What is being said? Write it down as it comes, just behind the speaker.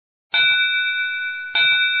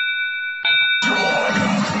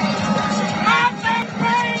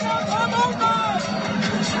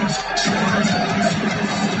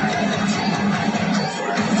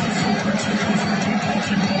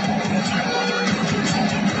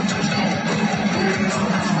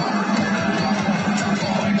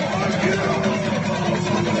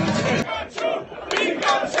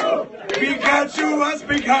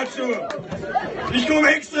Pikachu! Ich komme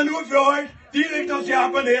extra nur für euch, direkt aus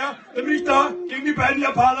Japan her, damit ich da gegen die beiden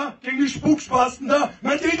Japaner, gegen die Spuckspasten da,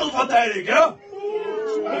 meinen Titel verteidige, ja?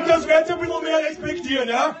 Und das werdet ihr ein bisschen mehr respektieren,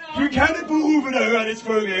 ja? Ich will keine Buhrufe da hören, jetzt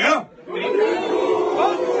Vögel, ja?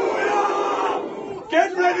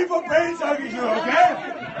 Get ready for pain, sag ich nur, okay?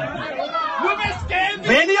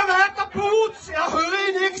 Wenn ihr weiter putzt,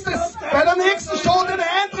 erhöhe ich bei der nächsten Show den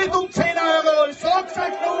Eintritt um 10 Euro. Ich sag's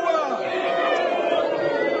euch nur.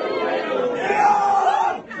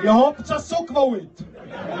 Ihr habt es so gewollt.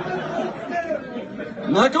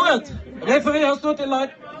 Na gut, Referee, hast du den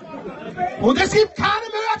Leuten... Und es gibt keine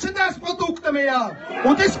Merchandise-Produkte mehr.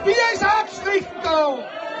 Und das Bier ist abgestrichen da.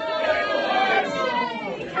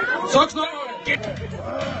 Sag's noch.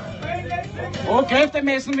 Oh, Kräfte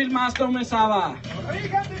messen will Master Umezawa.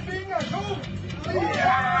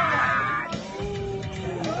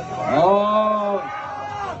 Oh.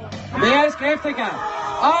 Wer ist kräftiger?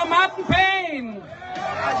 Oh, Martn.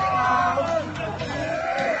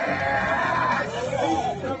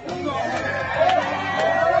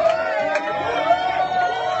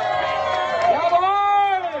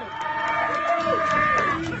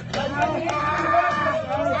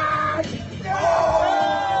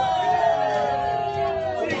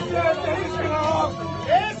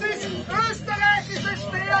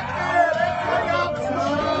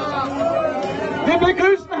 Wir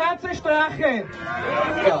begrüßen Hans Strache.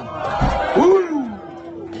 Ja.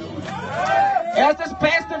 Er ist das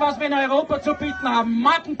Beste, was wir in Europa zu bieten haben.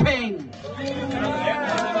 Martn.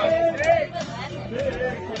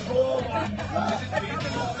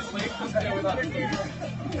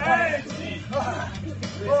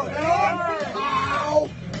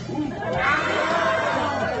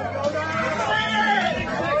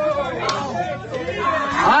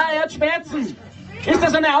 Ah, er hat Schmerzen. Ist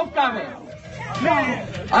das eine Aufgabe?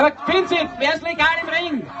 Aber Vincent, wer ist legal im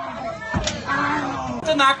Ring?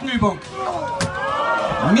 Die Nackenübung.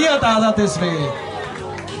 Mir tat das weh.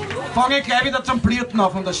 Fange gleich wieder zum Blirten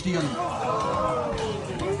auf an der Stirn.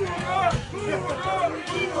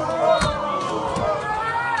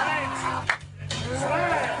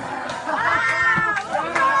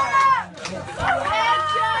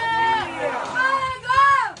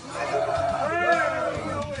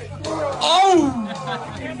 Oh!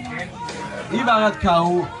 Ich war halt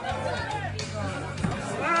K.O.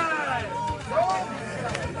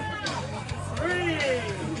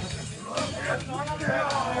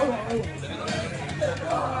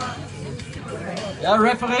 Ja,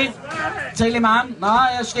 Referee, zähl ihm an. Na,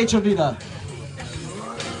 er steht schon wieder.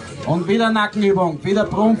 Und wieder Nackenübung, wieder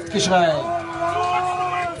Prumpfgeschrei.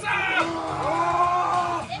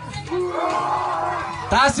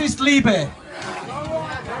 Das ist Liebe.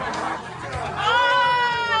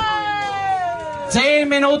 10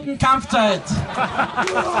 Minuten Kampfzeit.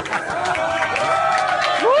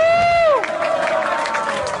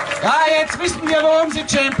 Ja, jetzt wissen wir, warum sie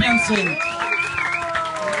Champions sind.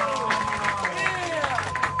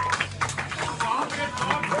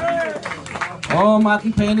 Oh,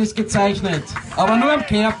 Martn ist gezeichnet, aber nur am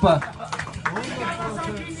Körper.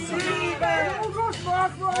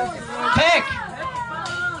 Tag!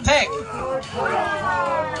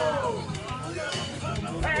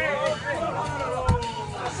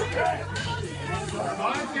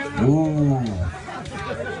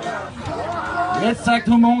 Jetzt zeigt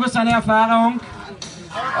Humungus seine Erfahrung.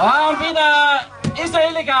 Oh, und wieder ist er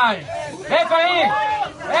illegal. Referee,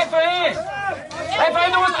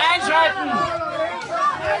 du musst einschreiten.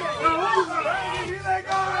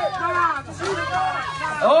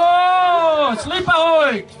 Oh, Slipper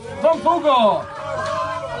holt vom Fugo.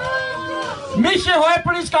 Michael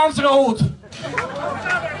Häupl ist ganz rot.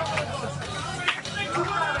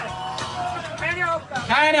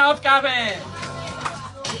 Keine Aufgabe.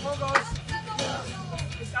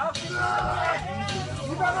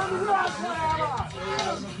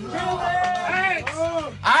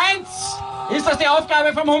 Eins! Ist das die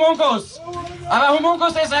Aufgabe vom Humungus? Aber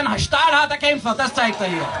Humungus ist ein stahlharter Kämpfer, das zeigt er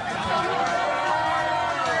hier.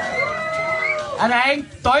 Eine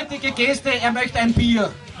eindeutige Geste, er möchte ein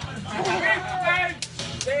Bier.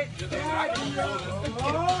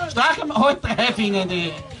 Strache holt 3 Finger in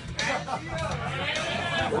die...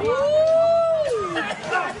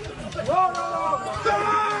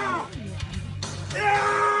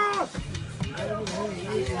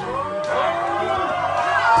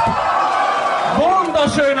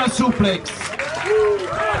 Wunderschöner Suplex.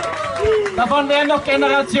 Davon werden noch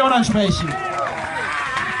Generationen sprechen.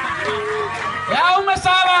 Ja,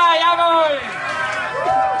 umezawa, jawohl!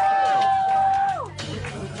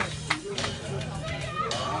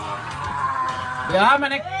 Wir haben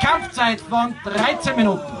eine Kampfzeit von 13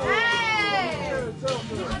 Minuten.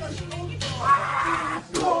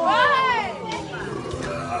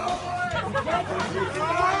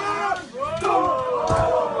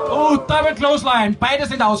 Double Clothesline, beide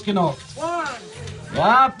sind ausgenockt.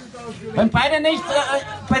 Ja, wenn beide nicht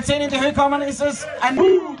bei 10 in die Höhe kommen, ist es ein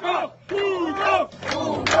Fugo, Fugo,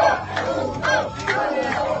 Fugo.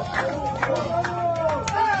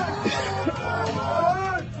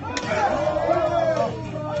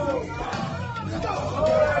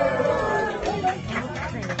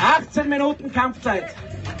 18 Minuten Kampfzeit.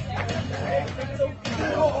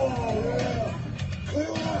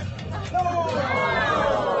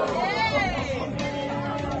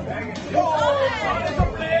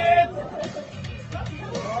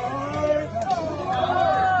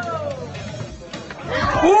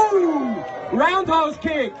 Roundhouse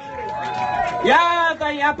Kick. Ja,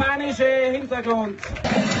 der japanische Hintergrund.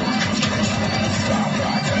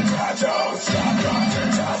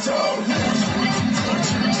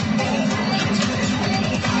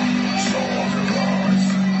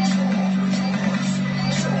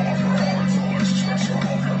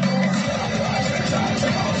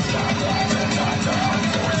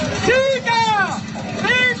 Sieger!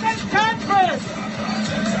 Sieg des Kampfes!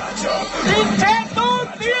 Sieg